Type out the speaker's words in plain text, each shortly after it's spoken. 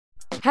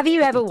Have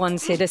you ever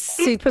wanted a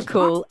super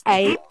cool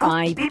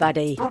AI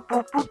buddy?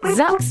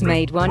 Zuck's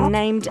made one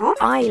named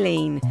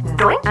Eileen.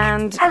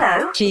 And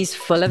she's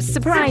full of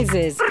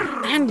surprises.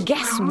 And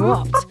guess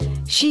what?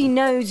 She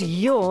knows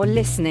you're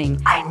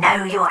listening. I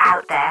know you're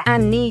out there.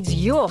 And needs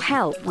your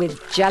help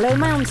with Jello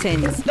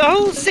Mountains. The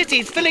whole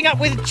city's filling up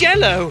with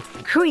Jello.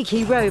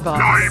 Creaky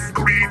robots. Lime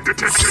green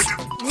detected.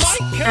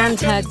 And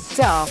her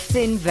daft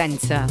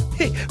inventor.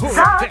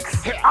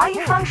 Zucks, are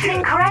you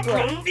functioning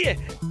correctly?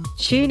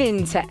 Tune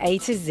in to A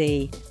to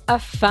Z, a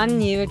fun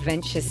new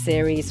adventure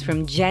series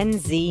from Gen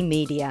Z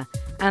Media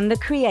and the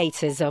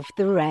creators of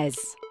The Res.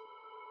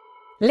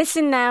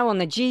 Listen now on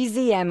the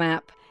GZM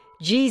app,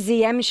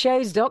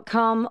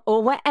 gzmshows.com,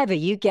 or wherever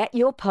you get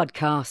your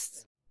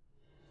podcasts.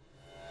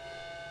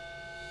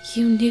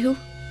 You knew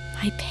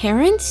my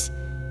parents?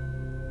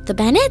 The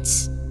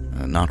Bennetts?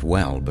 Not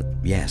well, but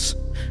yes.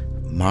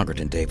 Margaret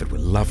and David were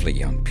lovely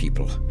young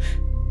people.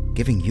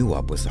 Giving you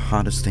up was the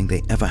hardest thing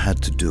they ever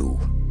had to do.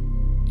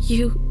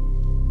 You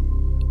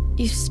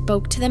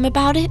spoke to them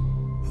about it?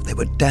 They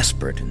were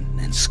desperate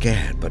and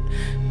scared, but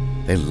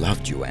they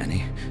loved you,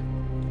 Annie.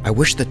 I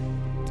wish I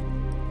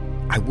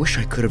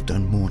could have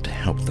done more to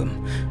help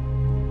them.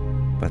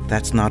 But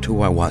that's not who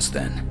I was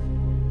then.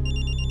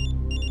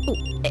 Oh,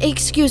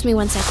 excuse me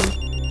 1 second.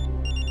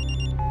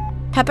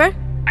 Pepper?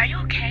 Are you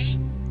okay?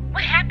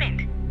 What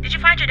happened? Did you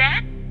find your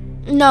dad?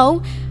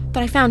 No,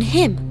 but I found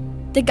him.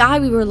 The guy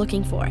we were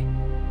looking for.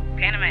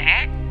 Panama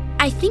hat?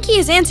 I think he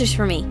has answers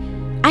for me.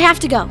 I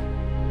have to go.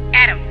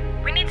 Adam,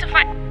 we need to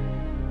find...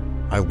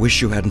 I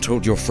wish you hadn't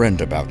told your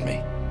friend about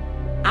me.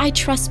 I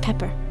trust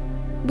Pepper.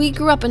 We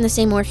grew up in the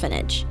same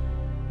orphanage.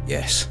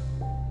 Yes,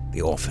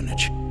 the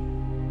orphanage.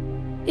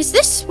 Is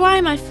this why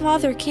my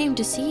father came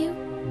to see you?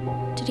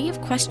 Did he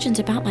have questions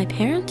about my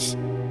parents?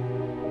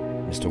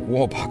 Mr.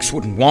 Warbucks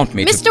wouldn't want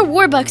me to... Mr.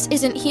 Warbucks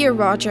isn't here,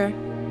 Roger.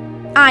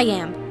 I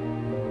am.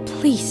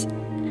 Please.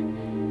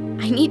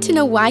 I need to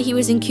know why he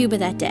was in Cuba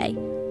that day.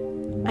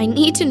 I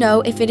need to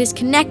know if it is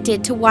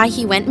connected to why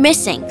he went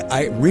missing.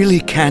 I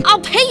really can't...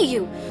 I'll pay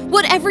you!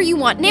 Whatever you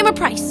want. Name a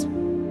price.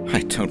 I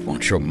don't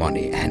want your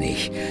money,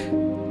 Annie.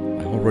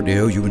 I already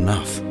owe you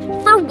enough.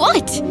 For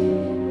what?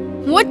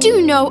 What do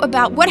you know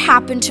about what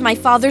happened to my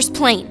father's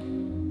plane?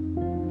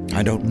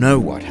 I don't know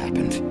what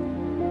happened,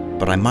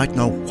 but I might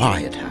know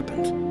why it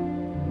happened.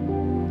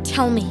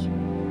 Tell me.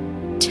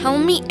 Tell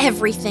me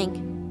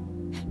everything.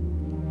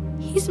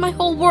 He's my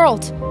whole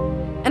world,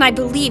 and I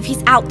believe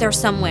he's out there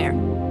somewhere.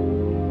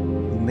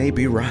 You may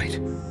be right,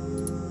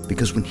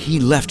 because when he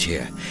left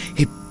here,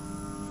 he...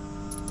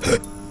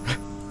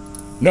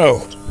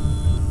 No!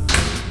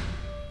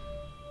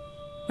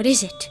 What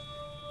is it?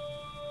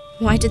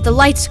 Why did the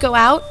lights go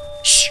out?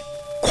 Shh!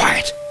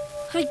 Quiet!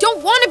 I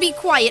don't want to be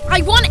quiet.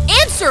 I want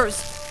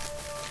answers!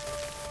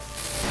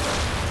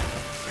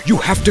 You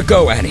have to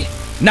go, Annie.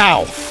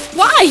 Now!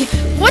 Why?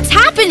 What's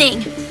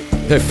happening?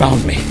 They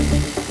found me.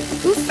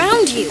 Who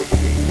found you?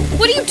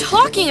 What are you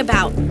talking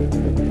about?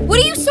 What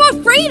are you so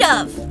afraid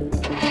of?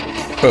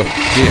 Oh,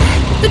 dear.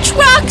 The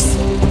trucks!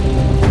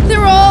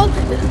 They're all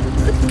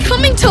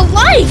coming to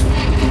life!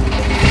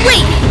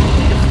 Wait!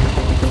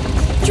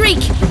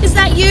 Drake, is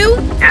that you?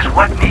 Is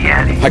what me,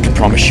 Annie? I can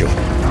promise you,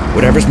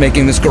 whatever's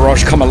making this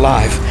garage come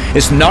alive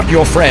is not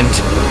your friend.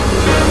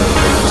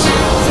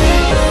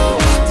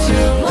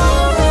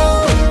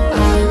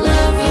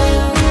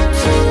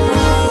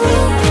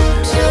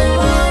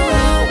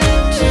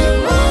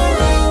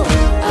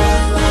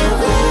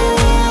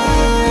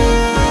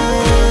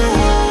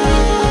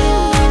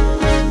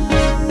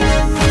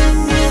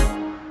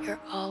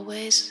 You're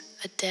always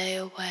a day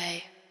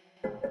away.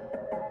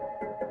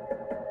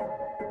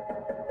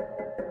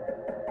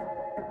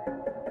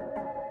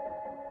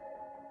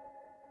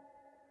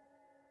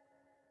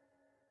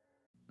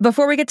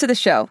 Before we get to the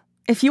show,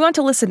 if you want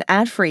to listen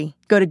ad-free,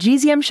 go to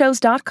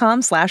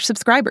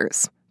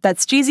gzmshows.com/subscribers.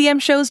 That's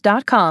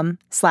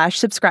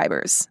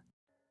gzmshows.com/subscribers.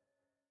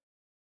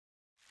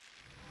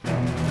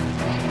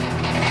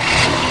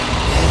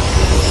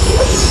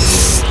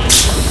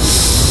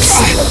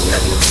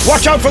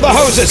 Watch out for the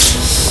hoses!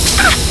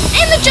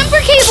 And the jumper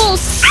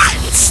cables!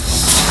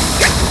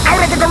 Get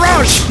out of the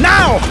garage,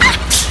 now!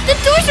 The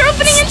doors are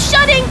opening and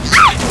shutting!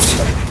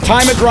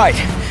 Time it right.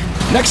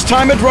 Next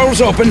time it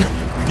rolls open,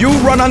 you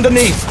run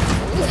underneath.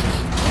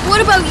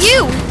 What about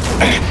you?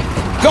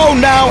 Go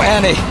now,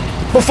 Annie,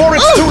 before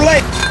it's too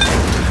late.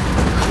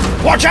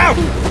 Watch out!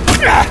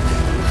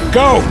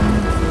 Go!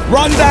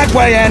 Run that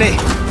way, Annie.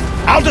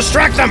 I'll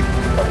distract them.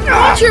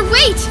 Roger,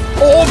 wait!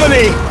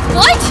 Albany!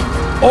 What?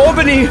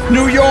 Albany,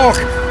 New York.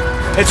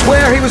 It's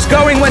where he was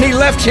going when he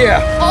left here.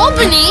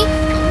 Albany?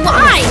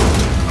 Why?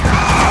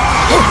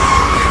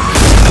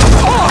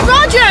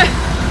 Roger!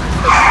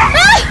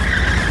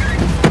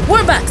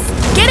 Warbucks,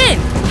 get in!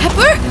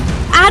 Pepper?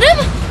 Adam?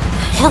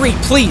 Hurry,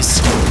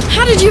 please!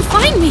 How did you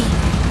find me?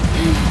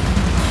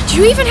 Do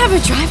you even have a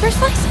driver's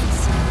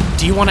license?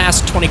 Do you want to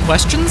ask 20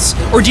 questions?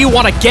 Or do you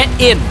want to get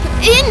in?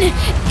 In,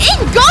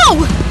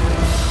 go!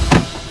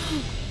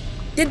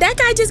 Did that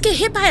guy just get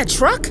hit by a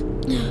truck?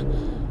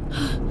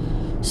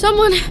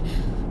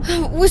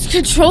 was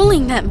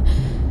controlling them.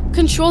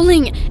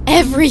 Controlling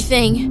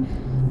everything.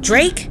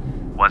 Drake?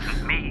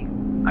 Wasn't me.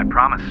 I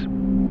promise.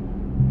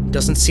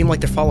 Doesn't seem like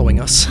they're following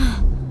us.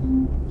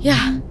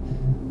 Yeah,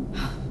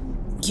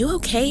 You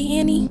okay,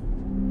 Annie?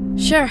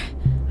 sure.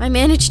 I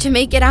managed to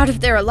make it out of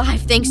there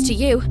alive thanks to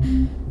you.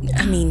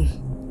 I mean,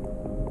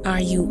 are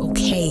you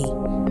okay?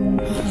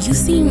 You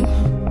seem...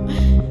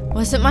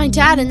 Wasn't my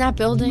dad in that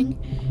building.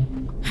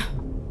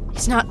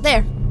 He's not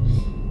there.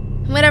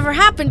 Whatever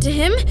happened to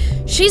him,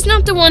 she's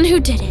not the one who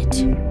did it.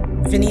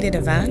 Vanita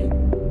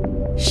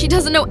Devine? She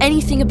doesn't know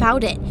anything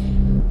about it.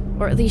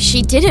 Or at least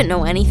she didn't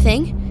know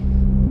anything.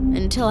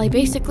 Until I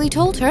basically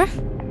told her.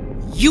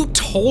 You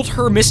told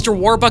her Mr.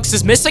 Warbucks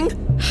is missing?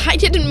 I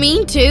didn't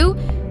mean to,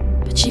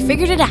 but she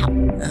figured it out.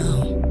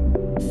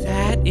 Oh.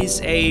 That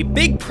is a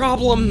big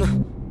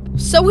problem.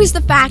 So is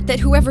the fact that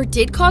whoever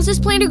did cause this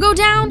plane to go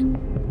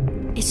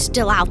down is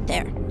still out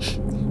there.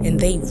 And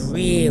they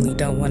really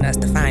don't want us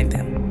to find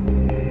them.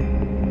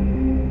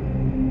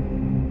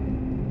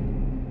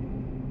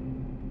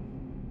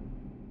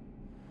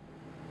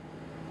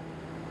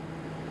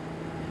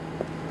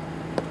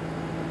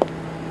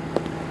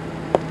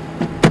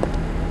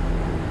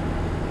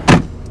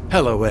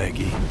 Hello,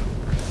 Aggie.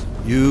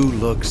 You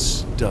look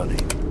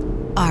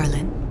stunning.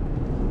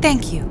 Arlen,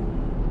 thank you.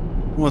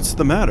 What's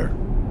the matter?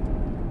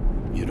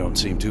 You don't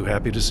seem too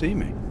happy to see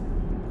me.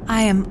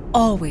 I am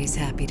always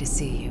happy to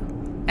see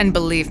you. And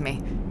believe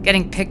me,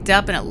 getting picked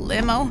up in a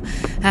limo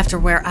after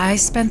where I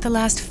spent the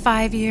last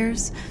 5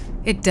 years,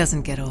 it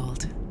doesn't get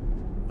old.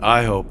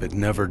 I hope it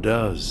never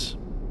does.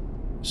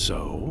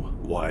 So,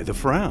 why the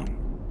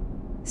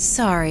frown?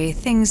 Sorry,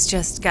 things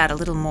just got a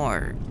little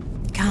more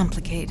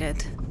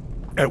complicated.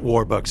 At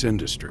Warbucks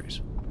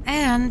Industries.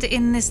 And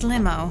in this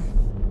limo.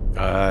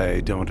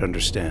 I don't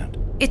understand.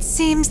 It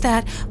seems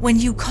that when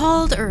you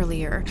called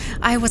earlier,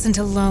 I wasn't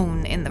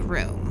alone in the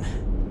room.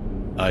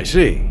 I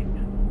see.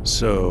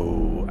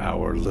 So,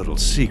 our little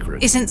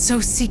secret... Isn't so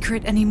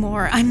secret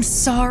anymore. I'm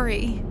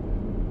sorry.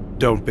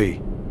 Don't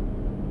be.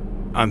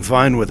 I'm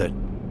fine with it.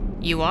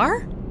 You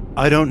are?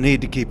 I don't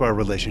need to keep our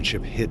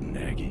relationship hidden,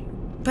 Aggie.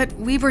 But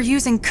we were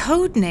using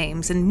code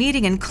names and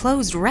meeting in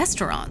closed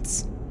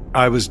restaurants.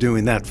 I was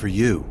doing that for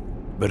you.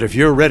 But if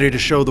you're ready to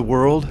show the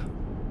world,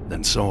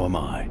 then so am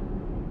I.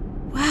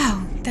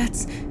 Wow,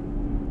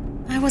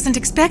 I wasn't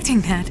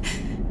expecting that.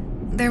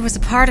 There was a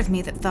part of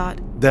me that thought...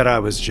 That I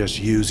was just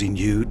using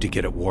you to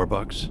get at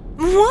Warbucks?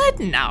 What?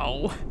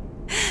 No.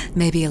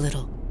 Maybe a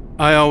little.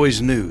 I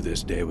always knew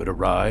this day would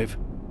arrive.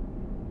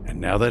 And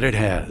now that it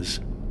has,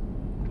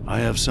 I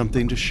have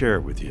something to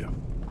share with you.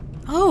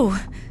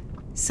 Oh,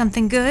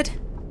 something good?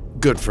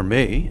 Good for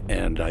me,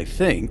 and I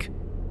think,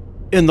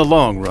 in the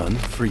long run,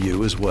 for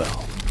you as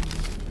well.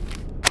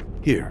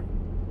 Here.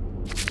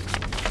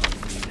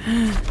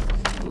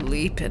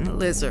 Leapin'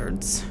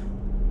 lizards.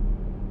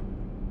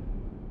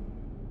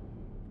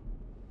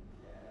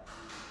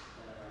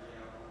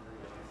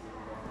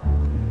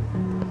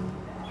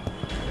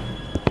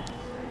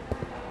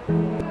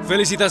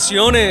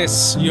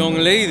 Felicitaciones, young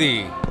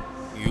lady.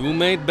 You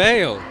made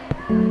bail.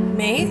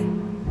 Me?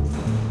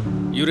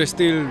 You're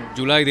still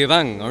July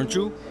Devang, aren't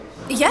you?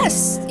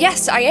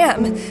 Yes, I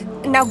am.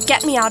 Now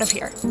get me out of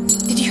here.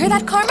 Did you hear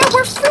that, Karma?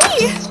 We're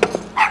free!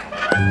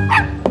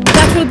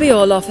 That will be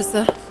all,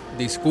 officer.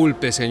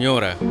 Disculpe,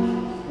 señora.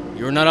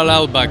 You're not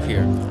allowed back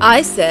here.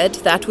 I said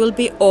that will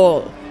be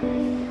all.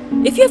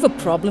 If you have a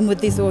problem with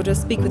these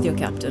orders, speak with your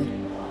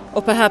captain.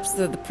 Or perhaps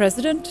the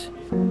president?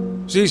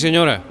 Sí,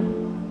 señora.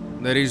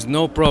 There is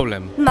no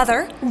problem.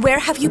 Mother, where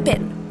have you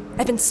been?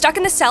 I've been stuck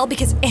in the cell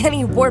because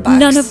Annie Warbucks...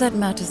 None of that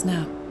matters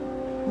now.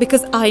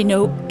 Because I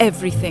know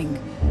everything.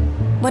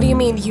 What do you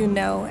mean you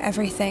know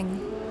everything?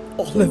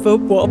 Oliver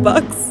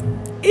Warbucks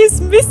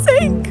is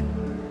missing!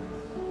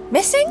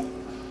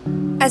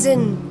 Missing? As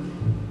in...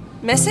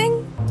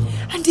 missing?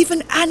 And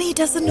even Annie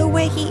doesn't know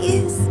where he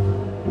is.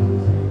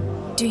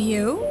 Do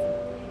you?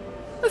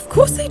 Of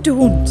course I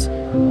don't.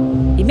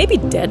 He may be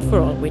dead for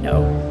all we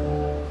know.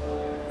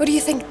 What do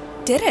you think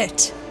did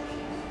it?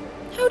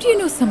 How do you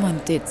know someone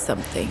did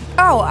something?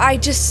 Oh, I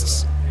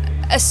just...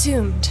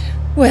 assumed.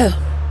 Well,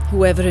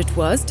 whoever it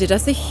was did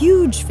us a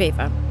huge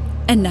favor.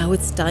 And now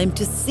it's time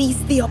to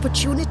seize the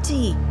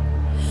opportunity.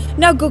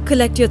 Now go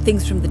collect your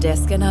things from the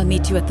desk and I'll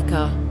meet you at the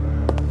car.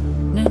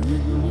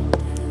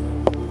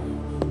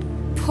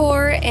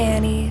 Poor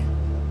Annie.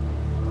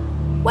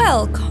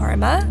 Well,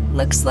 Karma,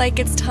 looks like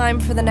it's time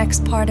for the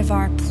next part of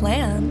our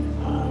plan.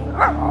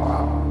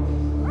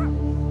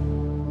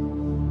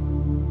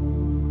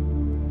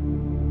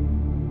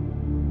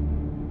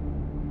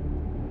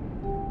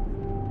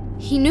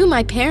 He knew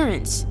my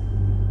parents.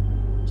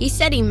 He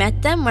said he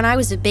met them when I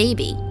was a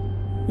baby.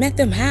 Met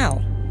them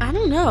how? I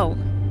don't know.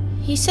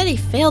 He said he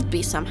failed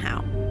me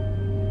somehow.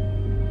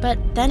 But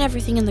then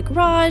everything in the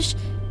garage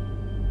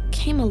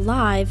came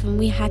alive and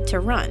we had to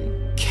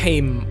run.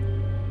 Came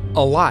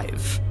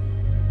alive?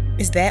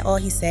 Is that all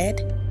he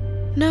said?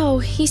 No,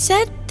 he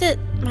said that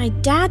my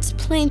dad's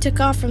plane took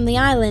off from the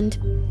island,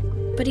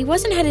 but he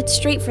wasn't headed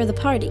straight for the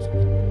party.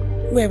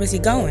 Where was he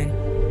going?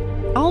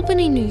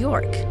 Albany, New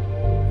York.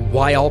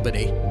 Why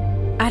Albany?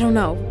 I don't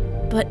know,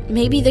 but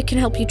maybe they can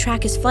help you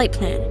track his flight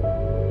plan.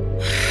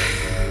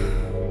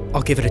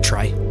 I'll give it a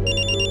try.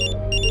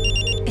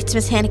 It's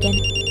Miss Hannigan.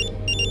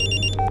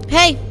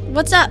 Hey,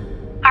 what's up?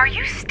 Are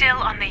you still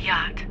on the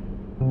yacht?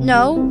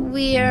 No,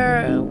 we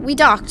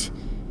docked.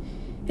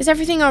 Is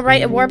everything all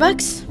right at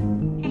Warbucks?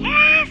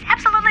 Yes,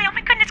 absolutely. Oh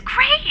my goodness,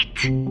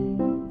 great!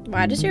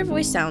 Why does your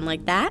voice sound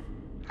like that?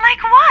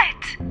 Like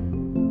what?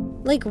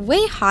 Like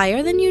way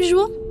higher than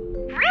usual?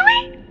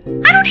 Really?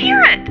 I don't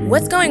hear it.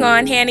 What's going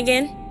on,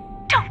 Hannigan?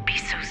 Don't be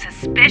so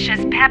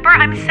suspicious, Pepper.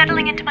 I'm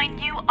settling into my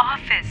new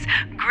office.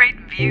 Great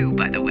view,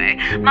 by the way.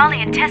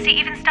 Molly and Tessie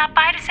even stopped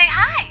by to say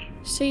hi.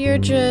 So you're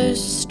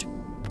just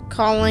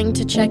calling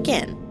to check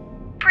in?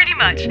 Pretty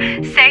much.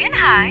 Saying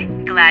hi.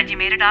 Glad you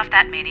made it off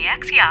that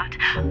maniac's yacht.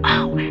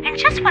 Oh, and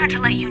just wanted to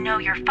let you know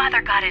your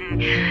father got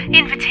an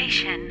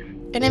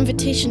invitation. An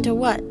invitation to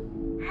what?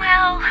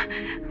 Well,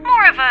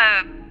 more of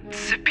a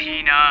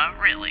subpoena,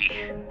 really.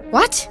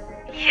 What?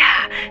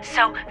 Yeah,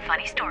 so,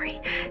 funny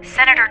story.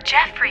 Senator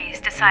Jeffries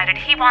decided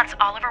he wants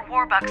Oliver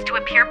Warbucks to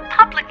appear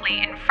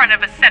publicly in front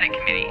of a Senate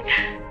committee.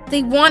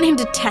 They want him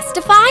to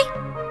testify?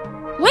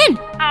 When?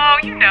 Oh,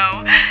 you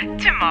know,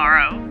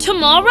 tomorrow.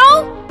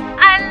 Tomorrow?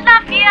 I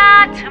love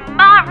ya,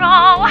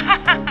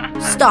 tomorrow.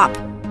 Stop.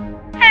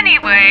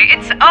 Anyway,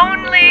 it's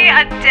only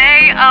a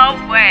day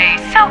away,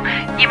 so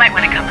you might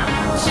want to come home.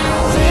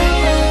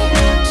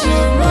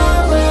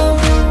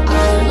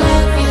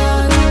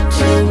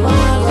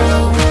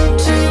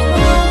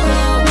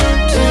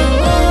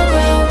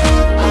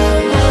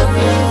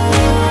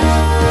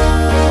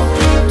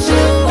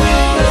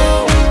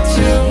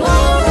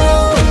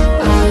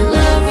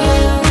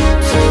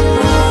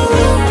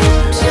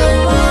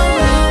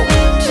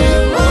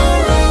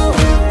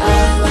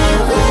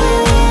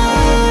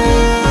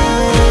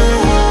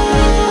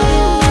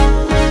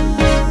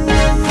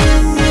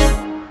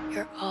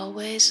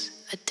 Always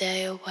a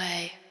day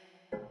away.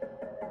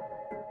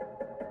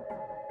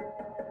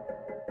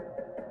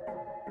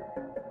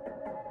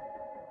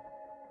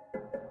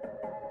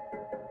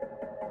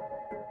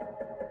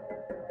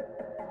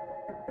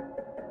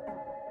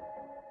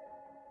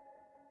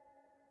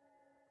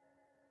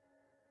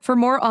 For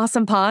more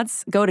awesome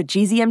pods, go to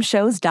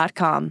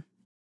gzmshows.com.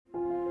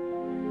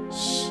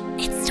 Shh,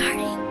 it's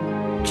starting.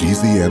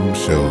 GZM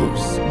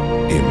Shows.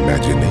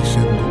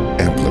 Imagination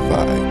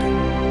Amplified.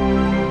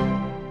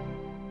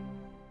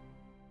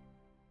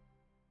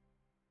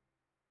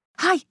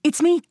 Hi,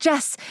 it's me,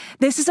 Jess.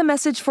 This is a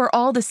message for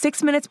all the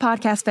 6 Minutes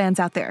podcast fans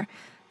out there.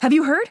 Have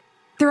you heard?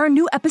 There are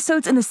new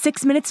episodes in the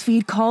 6 Minutes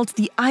feed called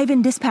the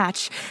Ivan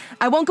Dispatch.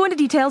 I won't go into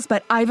details,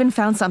 but Ivan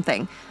found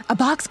something. A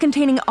box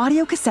containing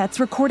audio cassettes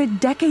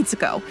recorded decades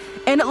ago,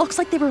 and it looks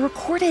like they were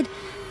recorded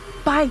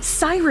by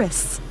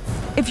Cyrus.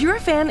 If you're a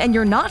fan and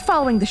you're not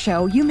following the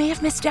show, you may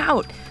have missed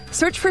out.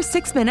 Search for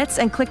 6 Minutes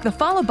and click the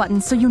follow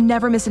button so you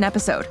never miss an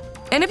episode.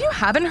 And if you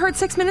haven't heard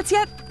 6 Minutes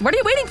yet, what are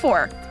you waiting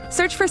for?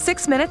 Search for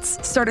 6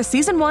 Minutes, start a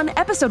Season 1,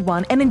 Episode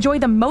 1, and enjoy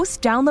the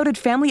most downloaded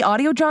family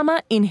audio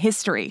drama in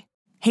history.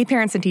 Hey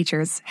parents and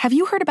teachers, have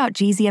you heard about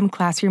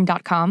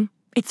gzmclassroom.com?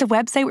 It's a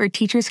website where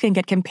teachers can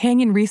get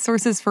companion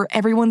resources for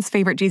everyone's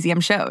favorite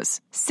GZM shows.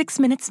 6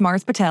 Minutes,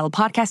 Mars Patel,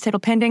 Podcast Title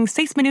Pending,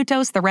 6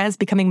 Minutos, The Res,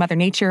 Becoming Mother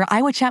Nature,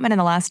 Iowa Chapman and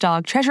the Last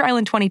Dog, Treasure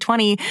Island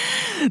 2020,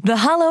 The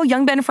Hollow,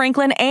 Young Ben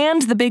Franklin,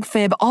 and The Big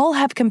Fib all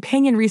have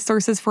companion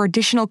resources for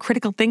additional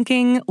critical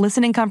thinking,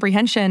 listening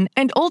comprehension,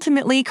 and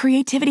ultimately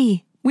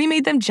creativity. We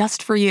made them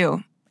just for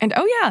you. And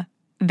oh yeah,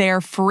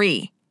 they're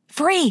free.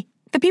 Free!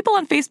 The people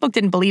on Facebook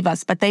didn't believe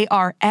us, but they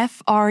are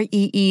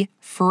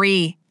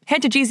free.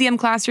 Head to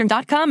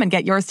gzmclassroom.com and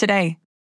get yours today.